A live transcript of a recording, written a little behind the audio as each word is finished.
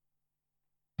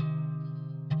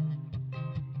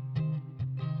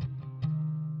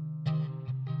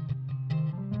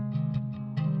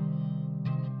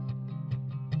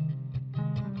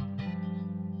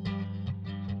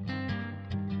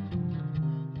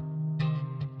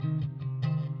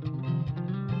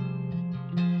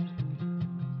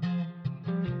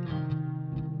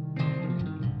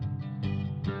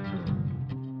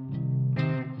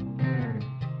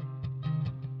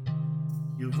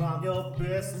on your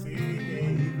best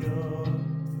behavior,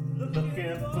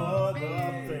 looking for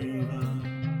the favor.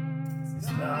 It's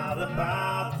not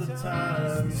about the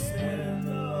time you spend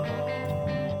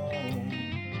alone,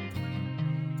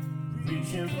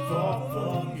 reaching for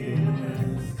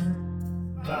forgiveness.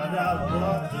 Find out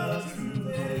what the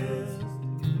truth is.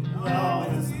 It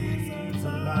always leaves a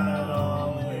light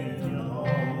on when you're home.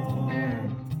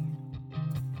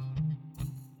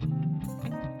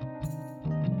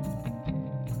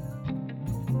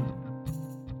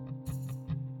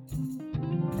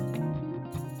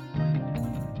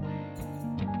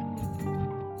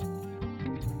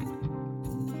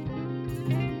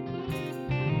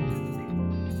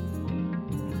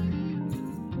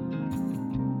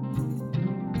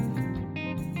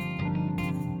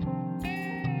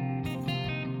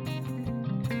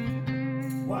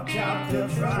 Watch out, they'll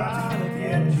try to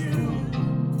get you.